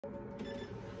Good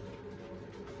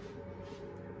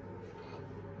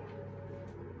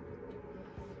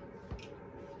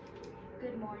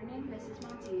morning, Mrs.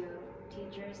 Montillo,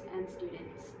 teachers, and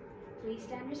students. Please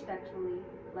stand respectfully.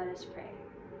 Let us pray.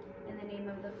 In the name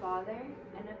of the Father,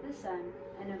 and of the Son,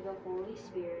 and of the Holy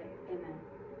Spirit. Amen.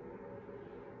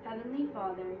 Heavenly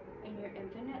Father, in your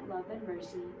infinite love and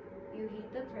mercy, you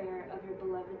heed the prayer of your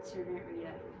beloved servant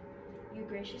Rita. You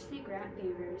graciously grant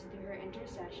favors through her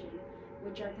intercession,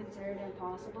 which are considered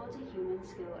impossible to human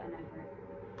skill and effort.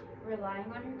 Relying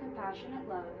on your compassionate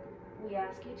love, we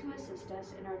ask you to assist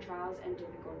us in our trials and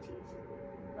difficulties.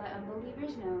 Let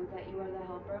unbelievers know that you are the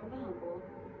helper of the humble,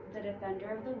 the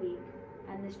defender of the weak,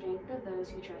 and the strength of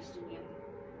those who trust in you.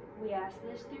 We ask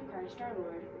this through Christ our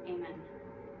Lord. Amen.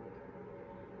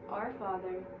 Our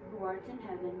Father, who art in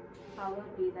heaven,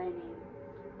 hallowed be thy name.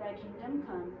 Thy kingdom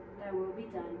come, thy will be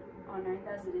done, on earth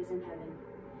as it is in heaven.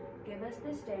 Give us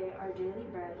this day our daily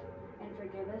bread, and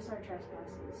forgive us our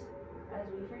trespasses, as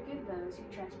we forgive those who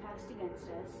trespass against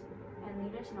us. And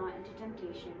lead us not into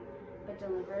temptation, but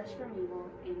deliver us from evil.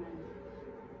 Amen.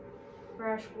 For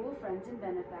our school friends and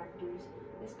benefactors,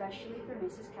 especially for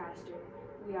Mrs. Castor,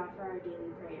 we offer our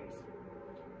daily prayers.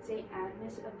 Saint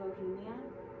Agnes of Bohemia,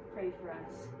 pray for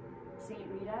us. Saint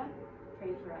Rita,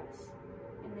 pray for us.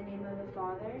 In the name of the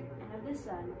Father, and of the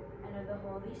Son, and of the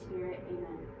Holy Spirit.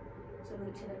 Amen.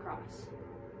 Salute to the cross.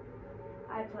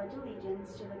 I pledge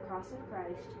allegiance to the cross of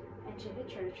Christ, and to the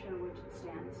church for which it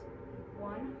stands,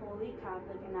 one holy,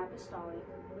 Catholic, and apostolic,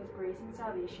 with grace and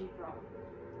salvation for all.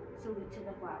 Salute to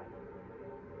the flag.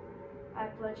 I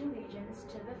pledge allegiance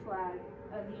to the flag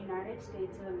of the United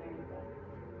States of America,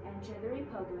 and to the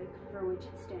republic for which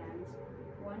it stands,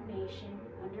 one nation,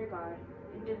 under God,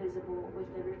 indivisible, with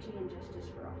liberty and justice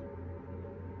for all.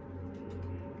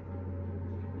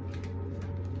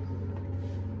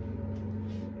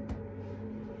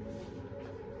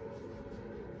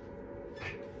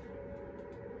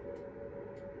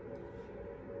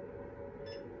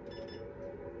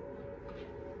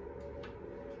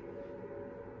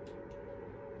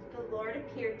 The Lord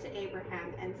appeared to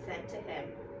Abraham and said to him,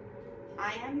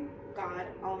 I am God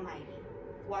Almighty.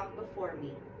 Walk before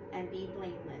me and be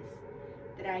blameless,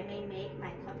 that I may make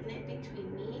my covenant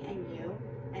between me and you,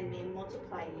 and may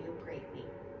multiply you greatly.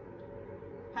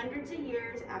 Hundreds of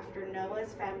years after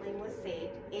Noah's family was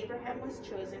saved, Abraham was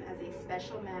chosen as a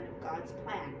special man of God's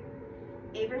plan.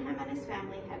 Abraham and his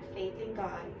family had faith in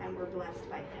God and were blessed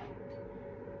by him.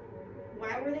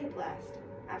 Why were they blessed?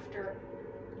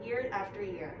 Year after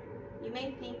year. You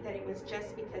may think that it was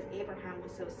just because Abraham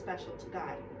was so special to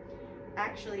God.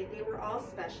 Actually, they were all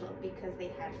special because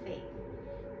they had faith.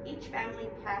 Each family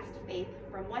passed faith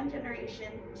from one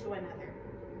generation to another.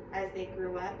 As they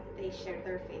grew up, they shared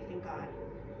their faith in God.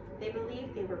 They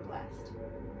believed they were blessed.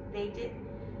 They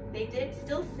did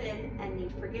still sin and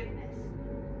need forgiveness.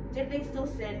 Did they still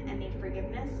sin and need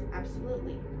forgiveness?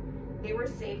 Absolutely. They were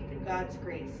saved through God's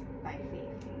grace by faith.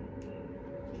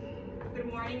 Good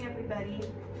morning, everybody.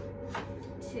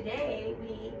 Today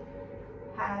we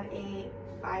have a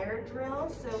fire drill,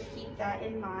 so keep that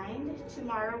in mind.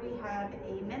 Tomorrow we have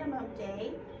a minimum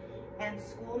day and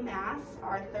school mass.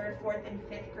 Our 3rd, 4th, and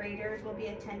 5th graders will be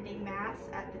attending mass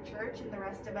at the church, and the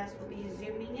rest of us will be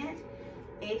Zooming it.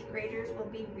 8th graders will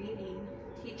be reading.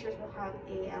 Teachers will have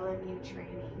a LMU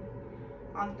training.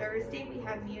 On Thursday we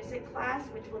have music class,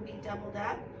 which will be doubled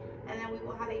up, and then we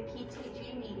will have a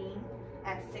PTG meeting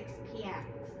at 6 p.m.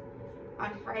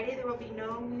 On Friday, there will be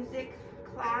no music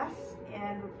class,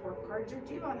 and report cards are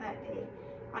due on that day.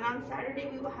 And on Saturday,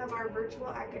 we will have our virtual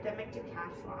academic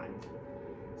decathlon.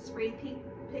 Spring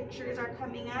pictures are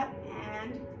coming up,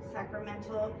 and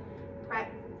Sacramental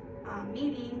prep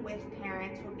meeting with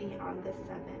parents will be on the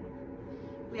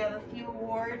 7th. We have a few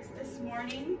awards this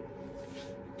morning.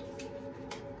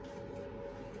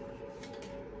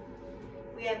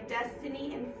 We have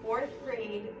Destiny in 4th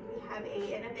grade. We have an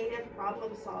innovative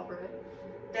problem solver.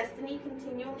 Destiny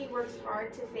continually works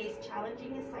hard to face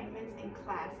challenging assignments in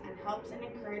class and helps and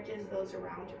encourages those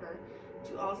around her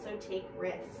to also take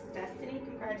risks. Destiny,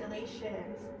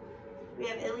 congratulations. We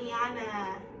have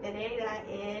Ileana Herrera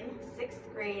in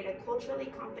 6th grade, a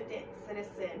culturally competent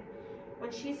citizen.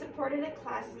 When she supported a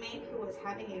classmate who was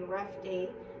having a rough day,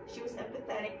 she was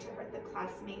empathetic to the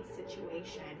classmate's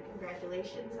situation.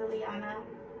 Congratulations, Ileana.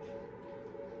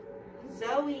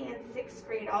 Zoe in 6th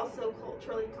grade, also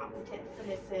culturally competent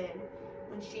citizen.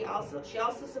 When she also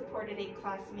supported a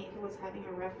classmate who was having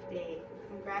a rough day.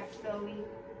 Congrats, Zoe.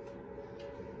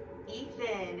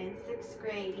 Ethan in 6th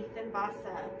grade, Ethan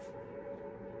Bassa.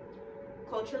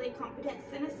 Culturally competent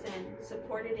citizen,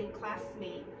 supported a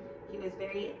classmate. He was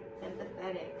very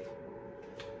empathetic.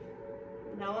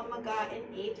 Noah Magat in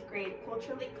 8th grade,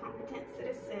 culturally competent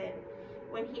citizen.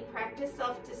 When he practiced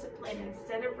self-discipline,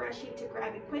 instead of rushing to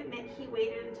grab equipment, he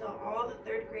waited until all the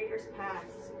 3rd graders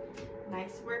passed.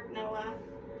 Nice work, Noah.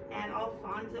 And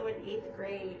Alfonso in 8th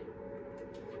grade.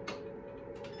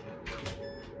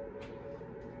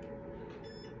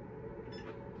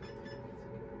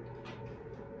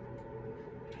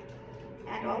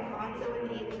 And Alfonso in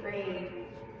 8th grade.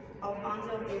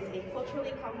 Alfonso is a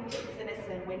culturally competent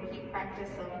citizen. When he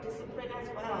practiced self-discipline as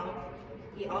well,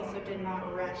 he also did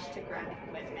not rush to grab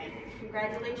equipment.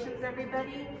 Congratulations,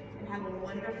 everybody, and have a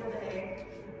wonderful day.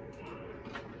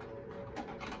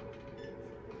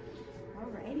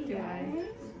 Alrighty, Do I? guys.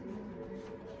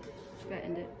 Gotta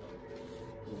end it.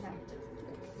 You have